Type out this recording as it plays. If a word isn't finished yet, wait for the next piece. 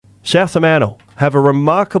South Fremantle have a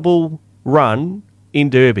remarkable run in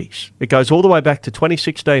derbies. It goes all the way back to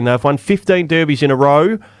 2016. They've won 15 derbies in a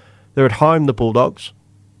row. They're at home, the Bulldogs,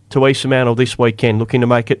 to East Fremantle this weekend, looking to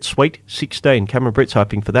make it Sweet 16. Cameron Britt's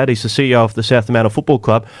hoping for that. He's the CEO of the South Fremantle Football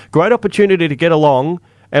Club. Great opportunity to get along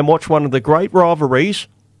and watch one of the great rivalries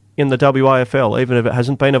in the WAFL, even if it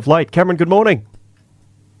hasn't been of late. Cameron, good morning.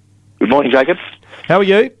 Good morning, Jacob. How are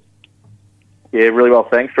you? Yeah, really well,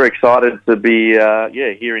 thanks. Very excited to be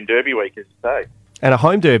here in Derby Week, as you say. And a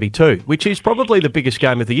home derby too, which is probably the biggest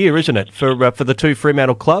game of the year, isn't it, for the two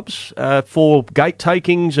Fremantle clubs, for gate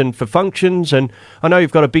takings and for functions. And I know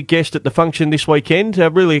you've got a big guest at the function this weekend. A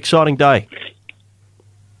really exciting day.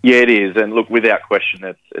 Yeah, it is. And look, without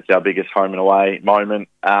question, it's our biggest home and away moment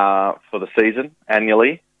for the season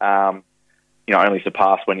annually. Only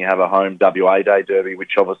surpassed when you have a home WA Day derby,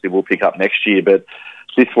 which obviously we'll pick up next year. But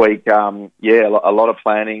this week, a lot of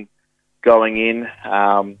planning going in.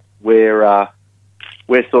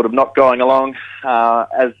 We're sort of not going along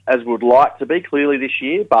as we'd like to be, clearly, this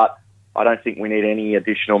year, but I don't think we need any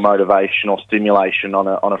additional motivation or stimulation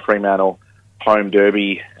on a Fremantle home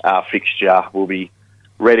derby fixture. We'll be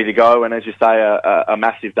ready to go, and as you say, a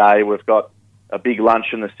massive day. We've got a big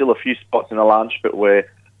luncheon. There's still a few spots in the lunch, but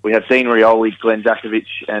we have Dean Rioli, Glenn Jakovic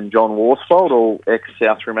and John Worsfold, all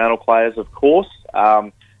ex-South Fremantle players, of course,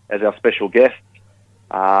 as our special guests,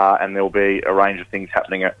 and there'll be a range of things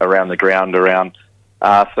happening around the ground, around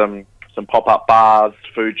some pop-up bars,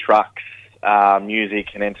 food trucks, music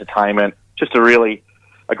and entertainment. Just a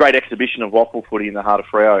great exhibition of waffle footy in the heart of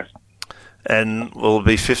Freo. And will it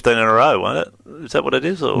be 15 in a row, won't it? Is that what it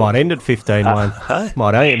is? Or? Might end at 15, Wayne. Hey?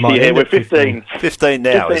 Might end we're at 15. 15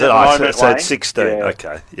 now, 15 is it? moment, So Wayne. it's 16. Yeah.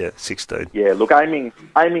 Okay, yeah, 16. Yeah, look, aiming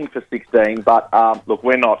for 16, but look,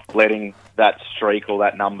 we're not letting that streak or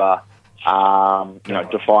that number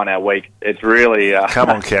define our week. It's really... Come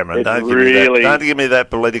on, Cameron. Don't give me that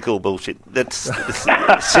political bullshit. That's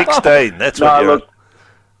 16. That's what you're...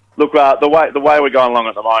 Look, the way we're going along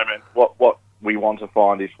at the moment, what we want to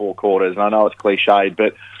find is 4 quarters. And I know it's cliched,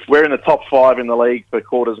 but we're in the top 5 in the league for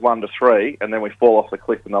quarters 1 to 3, and then we fall off the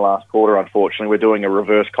cliff in the last quarter, unfortunately. We're doing a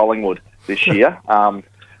reverse Collingwood this year.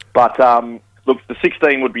 But the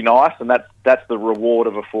 16 would be nice, and that's the reward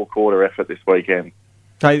of a 4-quarter effort this weekend.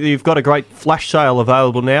 Hey, you've got a great flash sale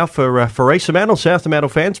available now for East Fremantle, South Fremantle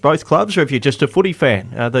fans, both clubs, or if you're just a footy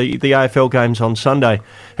fan. The AFL game's on Sunday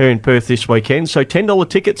here in Perth this weekend. So $10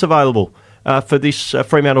 tickets available for this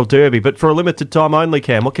Fremantle Derby, but for a limited time only,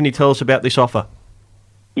 Cam. What can you tell us about this offer?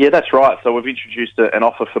 Yeah, that's right. So we've introduced an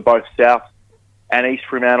offer for both South and East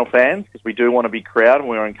Fremantle fans, because we do want a big crowd and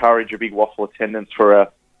we encourage a big waffle attendance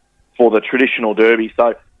for the traditional Derby.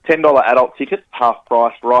 So $10 adult tickets, half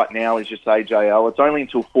price right now, is just AJL. It's only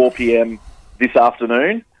until 4 p.m. this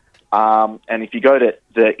afternoon. And if you go to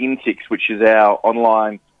the Intix, which is our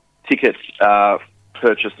online ticket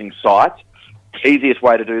purchasing site, easiest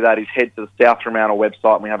way to do that is head to the South Fremantle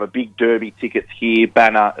website, and we have a big Derby tickets here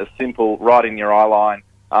banner, as simple, right in your eye line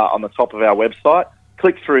on the top of our website.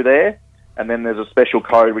 Click through there, and then there's a special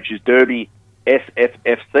code, which is Derby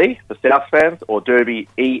SFFC for South fans, or Derby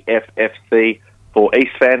EFFC for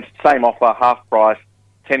East fans. Same offer, half price,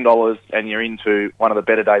 $10, and you're into one of the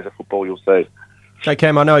better days of football you'll see. Okay,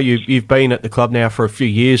 Cam, I know you've been at the club now for a few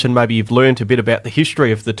years, and maybe you've learnt a bit about the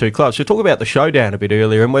history of the two clubs. So talk about the showdown a bit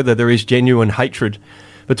earlier and whether there is genuine hatred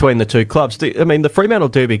between the two clubs. The Fremantle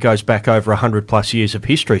Derby goes back over 100-plus years of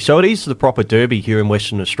history, so it is the proper derby here in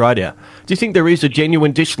Western Australia. Do you think there is a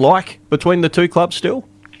genuine dislike between the two clubs still?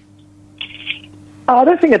 I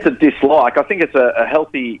don't think it's a dislike. I think it's a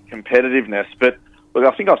healthy competitiveness. But look,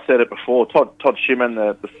 I think I've said it before. Todd Shimon,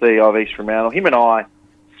 the CEO of East Fremantle, him and I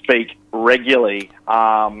speak regularly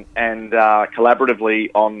and collaboratively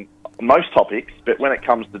on most topics. But when it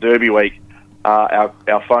comes to Derby Week,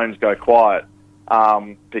 our phones go quiet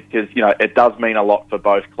because it does mean a lot for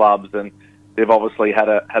both clubs, and they've obviously had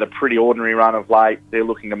a pretty ordinary run of late. They're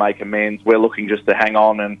looking to make amends. We're looking just to hang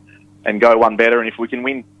on and go one better. And if we can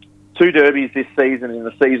win 2 derbies this season, in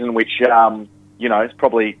the season which it's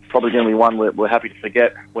probably going to be one we're happy to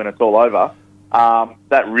forget when it's all over.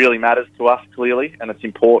 That really matters to us, clearly, and it's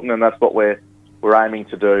important, and that's what we're aiming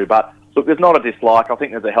to do. But look, there's not a dislike. I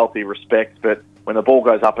think there's a healthy respect. But when the ball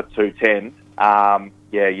goes up at 2:10,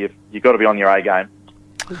 you've got to be on your A game.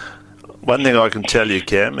 One thing I can tell you,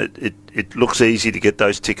 Cam, it looks easy to get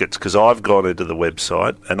those tickets, because I've gone into the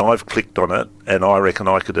website and I've clicked on it, and I reckon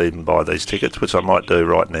I could even buy these tickets, which I might do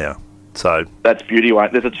right now. So that's beauty, Wayne.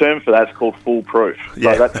 There's a term for that. It's called foolproof.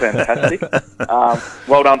 Yeah. So that's fantastic.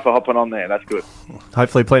 Well done for hopping on there. That's good.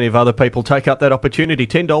 Hopefully, plenty of other people take up that opportunity.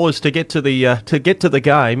 $10 to get to the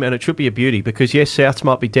game, and it should be a beauty because yes, Souths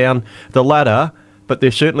might be down the ladder, but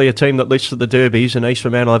there's certainly a team that lifts to the derbies, and East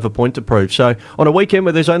Fremantle have a point to prove. So on a weekend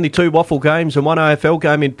where there's only 2 waffle games and 1 AFL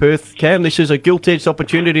game in Perth, Cam, this is a gilt-edged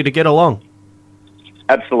opportunity to get along.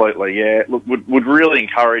 Absolutely, yeah. Look, would really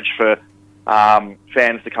encourage for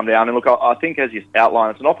fans to come down. And look, I think as you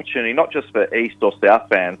outlined, it's an opportunity not just for East or South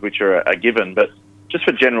fans, which are a given, but just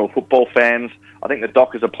for general football fans. I think the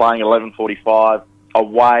Dockers are playing at 11:45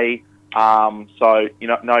 away, so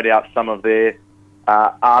no doubt some of their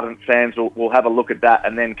ardent fans will have a look at that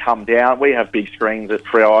and then come down. We have big screens at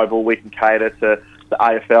Freo Oval. We can cater to the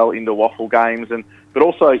AFL into waffle games, but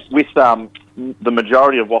also with the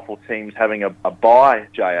majority of waffle teams having a bye,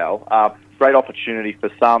 JL. Great opportunity for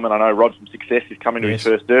some, and I know Rod's success is coming to his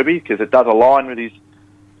first derby because it does align with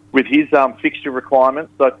his fixture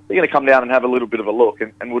requirements. So they're going to come down and have a little bit of a look,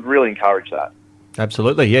 and would really encourage that.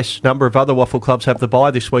 Absolutely, yes. A number of other waffle clubs have the bye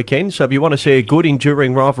this weekend, so if you want to see a good,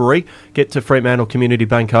 enduring rivalry, get to Fremantle Community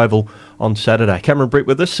Bank Oval on Saturday. Cameron Britt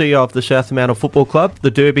with us, CEO of the South Fremantle Football Club. The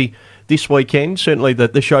derby this weekend, certainly the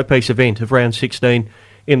showpiece event of round 16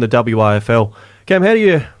 in the WAFL. Cam, how do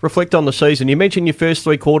you reflect on the season? You mentioned your first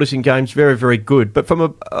 3 quarters in games, very, very good. But from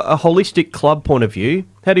a holistic club point of view,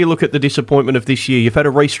 how do you look at the disappointment of this year? You've had a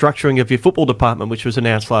restructuring of your football department, which was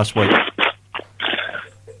announced last week.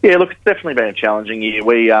 Yeah, look, it's definitely been a challenging year.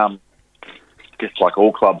 We, just like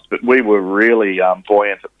all clubs, but we were really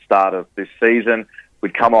buoyant at the start of this season.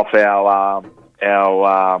 We'd come off our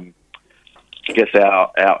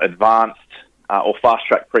advanced or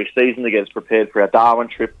fast-track pre-season to get us prepared for our Darwin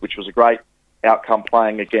trip, which was a great outcome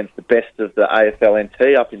playing against the best of the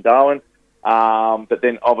AFLNT up in Darwin. But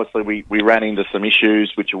then obviously we ran into some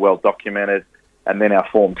issues which are well documented, and then our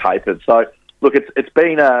form tapered. So look, it's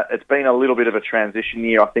been a little bit of a transition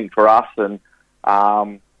year, I think, for us, and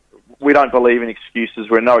we don't believe in excuses.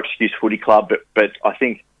 We're a no excuse footy club, but I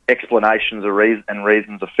think explanations and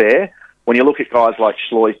reasons are fair. When you look at guys like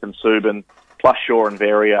Schleif and Subban, plus Shaw and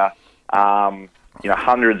Verrier,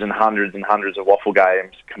 hundreds and hundreds and hundreds of waffle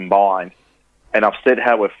games combined. And I've said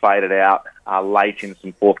how we've faded out late in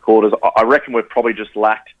some fourth quarters. I reckon we've probably just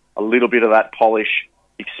lacked a little bit of that polish,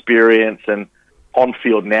 experience, and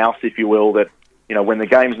on-field nous, if you will. That when the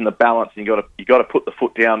game's in the balance, and you got to put the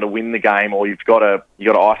foot down to win the game, or you've got to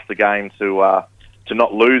ice the game to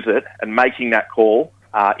not lose it. And making that call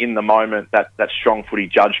in the moment, that strong footy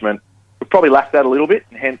judgment, we probably lacked that a little bit,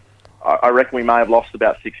 and hence I reckon we may have lost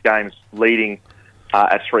about 6 games leading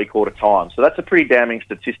at 3/4 time. So that's a pretty damning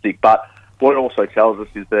statistic, but what it also tells us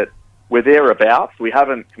is that we're thereabouts. We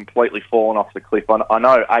haven't completely fallen off the cliff. I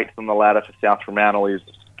know 8th on the ladder for South Fremantle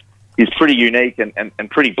is pretty unique and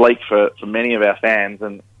pretty bleak for many of our fans,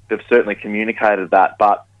 and they've certainly communicated that.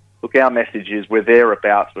 But look, our message is we're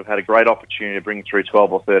thereabouts. We've had a great opportunity to bring through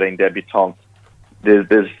 12 or 13 debutants.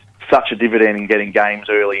 There's such a dividend in getting games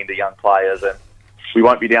early into young players, and we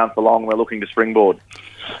won't be down for long. We're looking to springboard.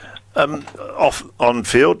 On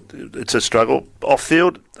field, it's a struggle. Off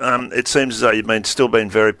field, it seems as though you've still been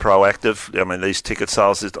very proactive. I mean, these ticket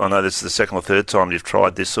sales, I know this is the second or third time you've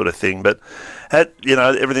tried this sort of thing, but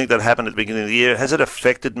everything that happened at the beginning of the year, has it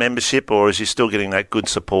affected membership, or is you still getting that good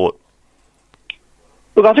support?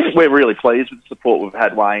 Look, I think we're really pleased with the support we've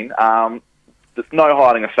had, Wayne. There's no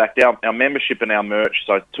hiding a fact. Our membership and our merch,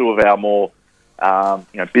 so 2 of our more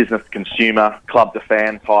business consumer, club to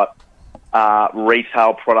fan type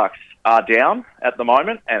retail products are down at the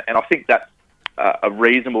moment, and I think that's a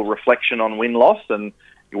reasonable reflection on win-loss, and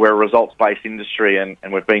we're a results-based industry, and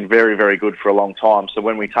we've been very, very good for a long time. So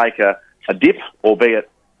when we take a dip, albeit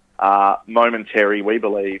momentary, we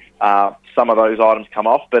believe, some of those items come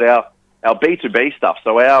off, but our B2B stuff,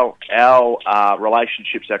 so our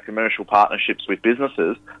relationships, our commercial partnerships with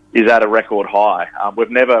businesses is at a record high. We've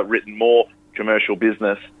never written more commercial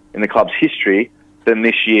business in the club's history than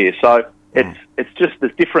this year. So it's just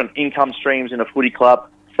there's different income streams in a footy club.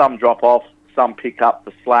 Some drop off, some pick up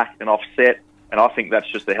the slack and offset, and I think that's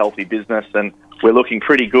just a healthy business, and we're looking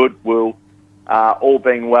pretty good. We'll, all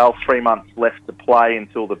being well, 3 months left to play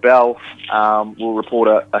until the bell. We'll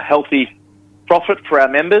report a healthy profit for our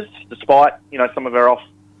members, despite some of our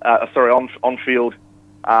on-field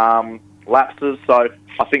lapses. So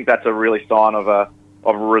I think that's a really sign of a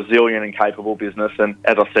resilient and capable business. And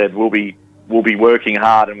as I said, we'll be working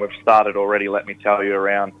hard, and we've started already, let me tell you,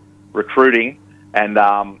 around recruiting and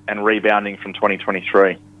rebounding from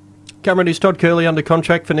 2023. Cameron, is Todd Curley under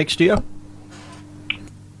contract for next year?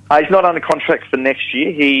 He's not under contract for next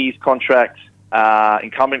year. His contract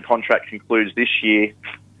incumbent contract concludes this year,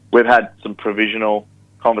 we've had some provisional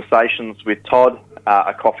conversations with Todd,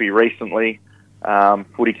 a coffee recently,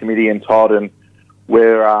 footy committee and Todd, and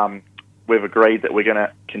we've agreed that we're going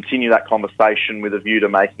to continue that conversation with a view to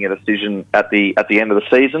making a decision at the end of the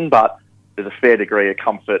season. But there's a fair degree of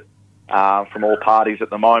comfort from all parties at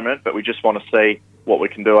the moment. But we just want to see what we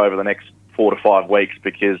can do over the next 4 to 5 weeks,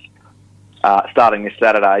 because starting this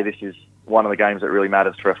Saturday, this is one of the games that really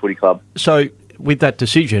matters for our footy club. So with that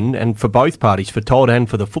decision, and for both parties, for Todd and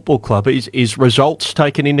for the football club, is results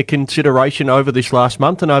taken into consideration over this last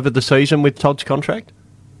month and over the season with Todd's contract?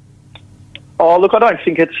 Oh, look, I don't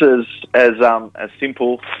think it's as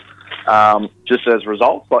simple just as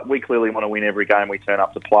results. Like, we clearly want to win every game we turn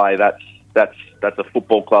up to play. That's a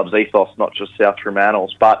football club's ethos, not just South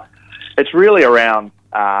Fremantle's. But it's really around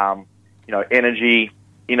energy,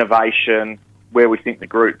 innovation, where we think the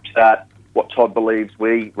group's at, what Todd believes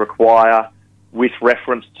we require, with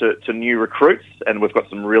reference to new recruits, and we've got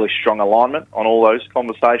some really strong alignment on all those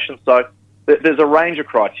conversations. So there's a range of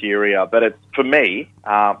criteria, but it's, for me,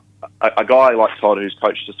 a guy like Todd, who's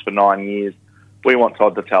coached us for 9 years, we want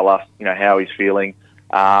Todd to tell us, how he's feeling.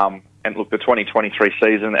 And look, the 2023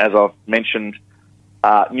 season, as I've mentioned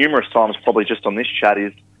numerous times, probably just on this chat,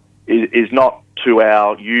 is not to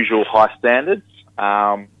our usual high standards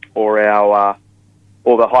or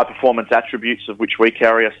the high performance attributes of which we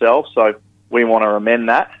carry ourselves. So we want to amend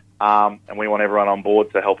that, and we want everyone on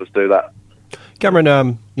board to help us do that.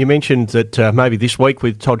 Cameron, you mentioned that maybe this week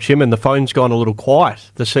with Todd Shimon, the phone's gone a little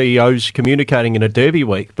quiet. The CEO's communicating in a derby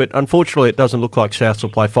week, but unfortunately it doesn't look like Souths will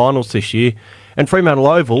play finals this year. And Fremantle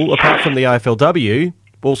Oval, apart from the AFLW,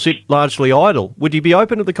 will sit largely idle. Would you be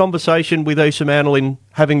open to the conversation with East Fremantle in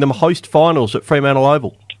having them host finals at Fremantle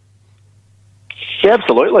Oval? Yeah,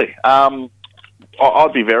 absolutely.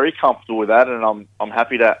 I'd be very comfortable with that, and I'm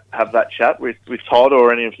happy to have that chat with Todd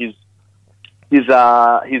or any of his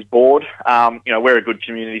board. We're a good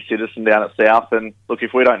community citizen down at South, and look,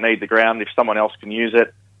 if we don't need the ground, if someone else can use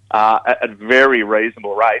it at very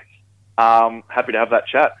reasonable rates, happy to have that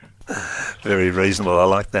chat. Very reasonable, I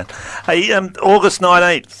like that. Hey, August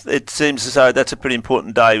 19th, it seems as though that's a pretty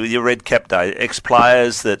important day with your Red Cap Day.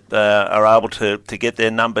 Ex-players that are able to get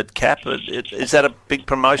their numbered cap. Is that a big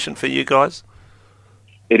promotion for you guys?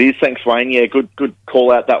 It is, thanks Wayne. Yeah, good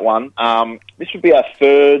call out that one. This would be our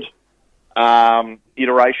third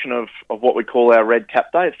iteration of what we call our Red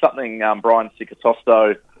Cap Day. It's something Brian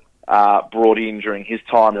Sikatosto brought in during his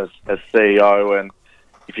time as CEO, and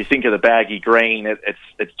if you think of the baggy green,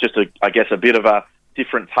 it's just a bit of a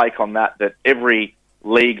different take on that every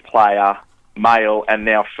league player, male and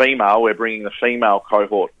now female, we're bringing the female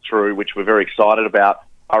cohort through, which we're very excited about,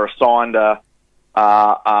 are assigned a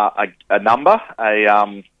number,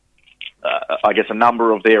 a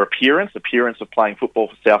number of their appearance of playing football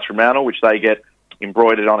for South Fremantle, which they get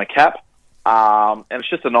embroidered on a cap. And it's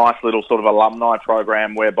just a nice little sort of alumni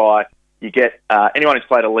program whereby you get anyone who's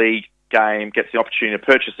played a league game gets the opportunity to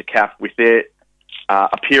purchase a cap with their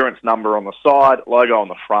appearance number on the side, logo on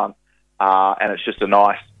the front, and it's just a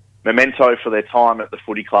nice memento for their time at the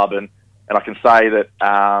footy club. And I can say that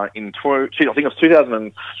I think it was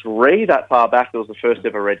 2003, that far back, there was the first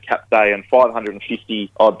ever Red Cap Day, and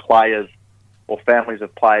 550 odd players or families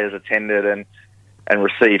of players attended and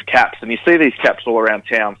received caps. And you see these caps all around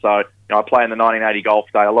town. So I play in the 1980 Golf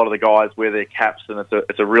Day. A lot of the guys wear their caps, and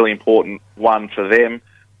it's a really important one for them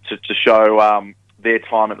to show their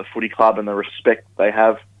time at the footy club and the respect they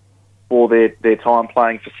have for their time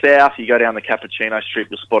playing for South. You go down the Cappuccino Strip,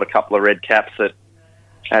 you'll spot a couple of red caps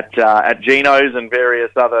at Gino's and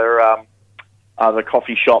various other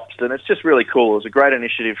coffee shops, and it's just really cool. It was a great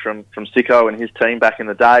initiative from Sicko and his team back in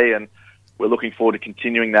the day, and we're looking forward to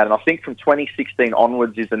continuing that. And I think from 2016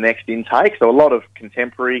 onwards is the next intake, so a lot of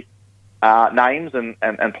contemporary names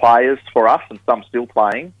and players for us, and some still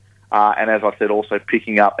playing. And as I said, also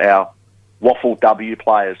picking up our Waffle W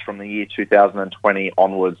players from the year 2020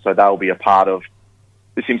 onwards. So they'll be a part of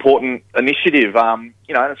this important initiative. And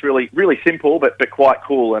it's really, really simple, but quite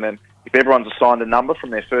cool. And then if everyone's assigned a number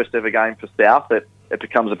from their first ever game for South, it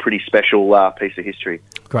becomes a pretty special piece of history.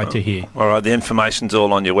 Great to hear. All right, the information's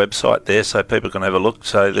all on your website there, so people can have a look.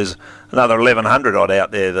 So there's another 1,100 odd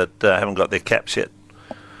out there that haven't got their caps yet.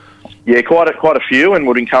 Yeah, quite a few, and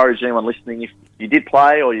would encourage anyone listening, if you did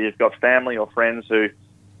play or you've got family or friends who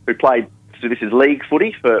played, so this is league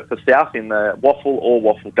footy for South in the Waffle or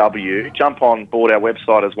Waffle W, jump on board our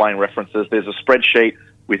website as Wayne references. There's a spreadsheet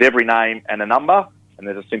with every name and a number, and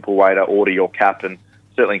there's a simple way to order your cap, and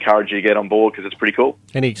certainly encourage you to get on board because it's pretty cool.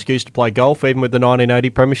 Any excuse to play golf, even with the 1980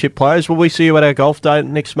 Premiership players. Will we see you at our golf day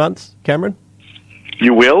next month, Cameron?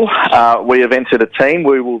 You will. We have entered a team.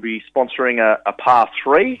 We will be sponsoring a par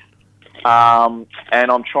 3. And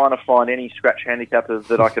I'm trying to find any scratch handicappers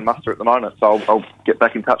that I can muster at the moment. So I'll get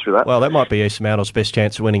back in touch with that. Well, that might be East Mountle's best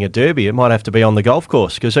chance of winning a derby. It might have to be on the golf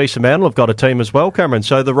course because East Mountle have got a team as well, Cameron.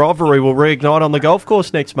 So the rivalry will reignite on the golf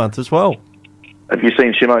course next month as well. Have you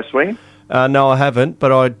seen Shimo swing? No, I haven't,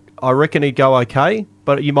 but I reckon he'd go okay,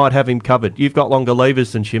 but you might have him covered. You've got longer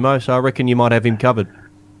levers than Shimo, so I reckon you might have him covered.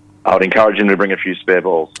 I would encourage him to bring a few spare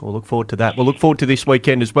balls. We'll look forward to that. We'll look forward to this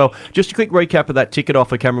weekend as well. Just a quick recap of that ticket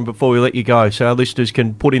offer, Cameron, before we let you go, so our listeners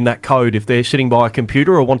can put in that code if they're sitting by a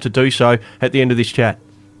computer or want to do so at the end of this chat.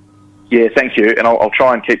 Yeah, thank you, and I'll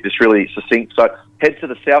try and keep this really succinct. So head to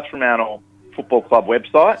the South Fremantle Football Club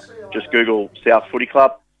website. Just Google South Footy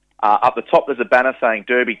Club. Up the top, there's a banner saying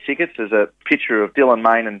Derby tickets. There's a picture of Dylan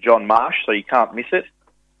Main and John Marsh, so you can't miss it.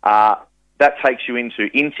 That takes you into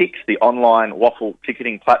Intix, the online waffle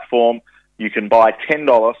ticketing platform. You can buy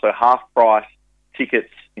 $10, so half-price tickets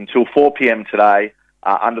until 4 p.m. today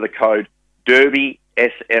under the code Derby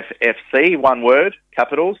SFFC, one word,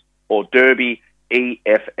 capitals, or Derby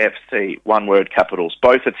EFFC, one word, capitals.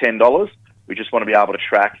 Both are $10. We just want to be able to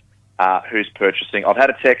track who's purchasing. I've had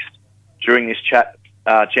a text during this chat,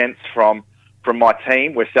 gents, from my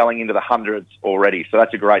team. We're selling into the hundreds already, so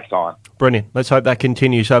that's a great sign. Brilliant. Let's hope that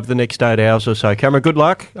continues over the next 8 hours or so. Cameron, good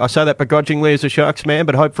luck. I say that begrudgingly as a Sharks man,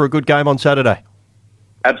 but hope for a good game on Saturday.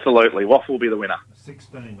 Absolutely. Waffle will be the winner.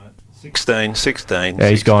 16, mate. 16. Yeah,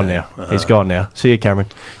 he's gone now. He's gone now. See you, Cameron.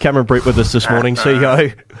 Cameron Britt with us this morning,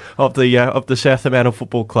 CEO of the South Fremantle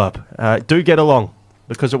Football Club. Do get along,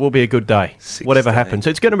 because it will be a good day, 16. Whatever happens.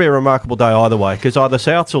 It's going to be a remarkable day either way, because either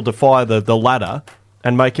Souths will defy the ladder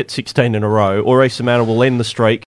and make it 16 in a row, or East Fremantle will end the streak